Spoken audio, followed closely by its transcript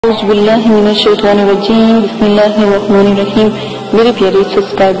اعوذ باللہ من الشیطان الرجیم، بسم اللہ الرحمن الرحیم۔ میرے پیارے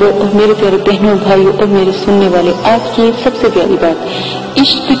سبسکرائبر اور میرے پیارے بہنوں بھائیوں اور میرے سننے والے، آج کی سب سے پیاری بات،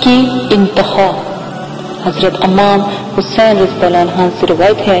 عشق کی انتہا۔ حضرت امام حسین رضی اللہ عنہ سے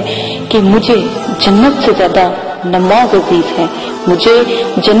روایت ہے کہ مجھے جنت سے زیادہ نماز عزیز ہے، مجھے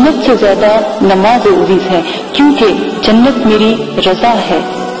جنت سے زیادہ نماز عزیز ہے، کیونکہ جنت میری رضا ہے،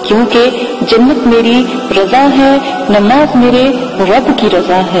 کیونکہ جنت میری رضا ہے، نماز میرے رب کی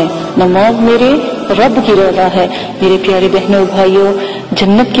رضا ہے، نماز میرے رب کی رضا ہے۔ میرے پیارے بہنوں بھائیوں،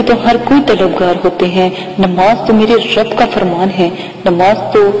 جنت کی تو ہر کوئی طلبگار ہوتے ہیں، نماز تو میرے رب کا فرمان ہے، نماز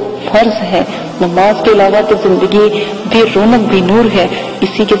تو فرض ہے، نماز کے علاوہ تو زندگی بے رونق بے نور ہے۔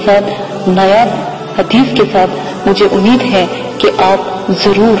 اسی کے ساتھ نایاب حدیث کے ساتھ مجھے امید ہے کہ آپ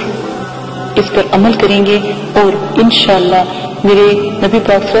ضرور اس پر عمل کریں گے اور انشاءاللہ میرے نبی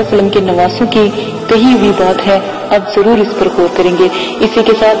پاک صلی اللہ علیہ وسلم کے نواسوں کی کہی ہوئی بات ہے، آپ ضرور اس پر غور کریں گے۔ اسی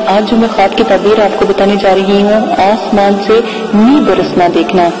کے ساتھ آج جو میں خواب کی تعبیر آپ کو بتانے جا رہی ہوں، آسمان سے می برسنا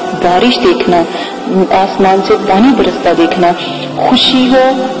دیکھنا، بارش دیکھنا، آسمان سے پانی برستا دیکھنا، خوشی ہو،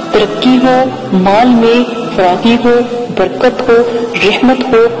 ترقی ہو، مال میں فراغی ہو، برکت ہو، رحمت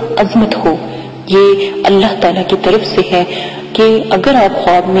ہو، عظمت ہو، یہ اللہ تعالیٰ کی طرف سے ہے کہ اگر آپ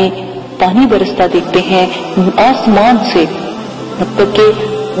خواب میں پانی برستا دیکھتے ہیں آسمان سے، مطلب کہ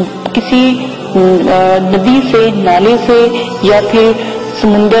کسی ندی سے، نالے سے یا پھر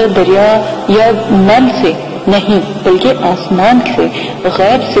سمندر، دریا یا نل سے نہیں، بلکہ آسمان سے،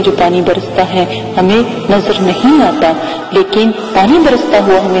 غیب سے جو پانی برستا ہے ہمیں نظر نہیں آتا، لیکن پانی برستا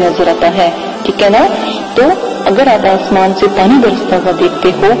ہوا ہمیں نظر آتا ہے، ٹھیک ہے نا؟ تو اگر آپ آسمان سے پانی برستا ہوا دیکھتے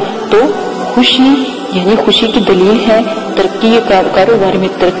ہو تو خوشی، یعنی خوشی کی دلیل ہے، ترقی، کاروبار میں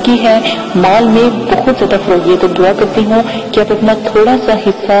ترقی ہے، مال میں بہت زیادہ فروغیت۔ تو دعا کرتی ہوں کہ آپ اپنا تھوڑا سا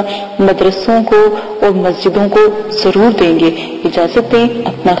حصہ مدرسوں کو اور مسجدوں کو ضرور دیں گے۔ اجازت دیں،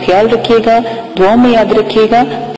 اپنا خیال رکھیے گا، دعا میں یاد رکھیے گا۔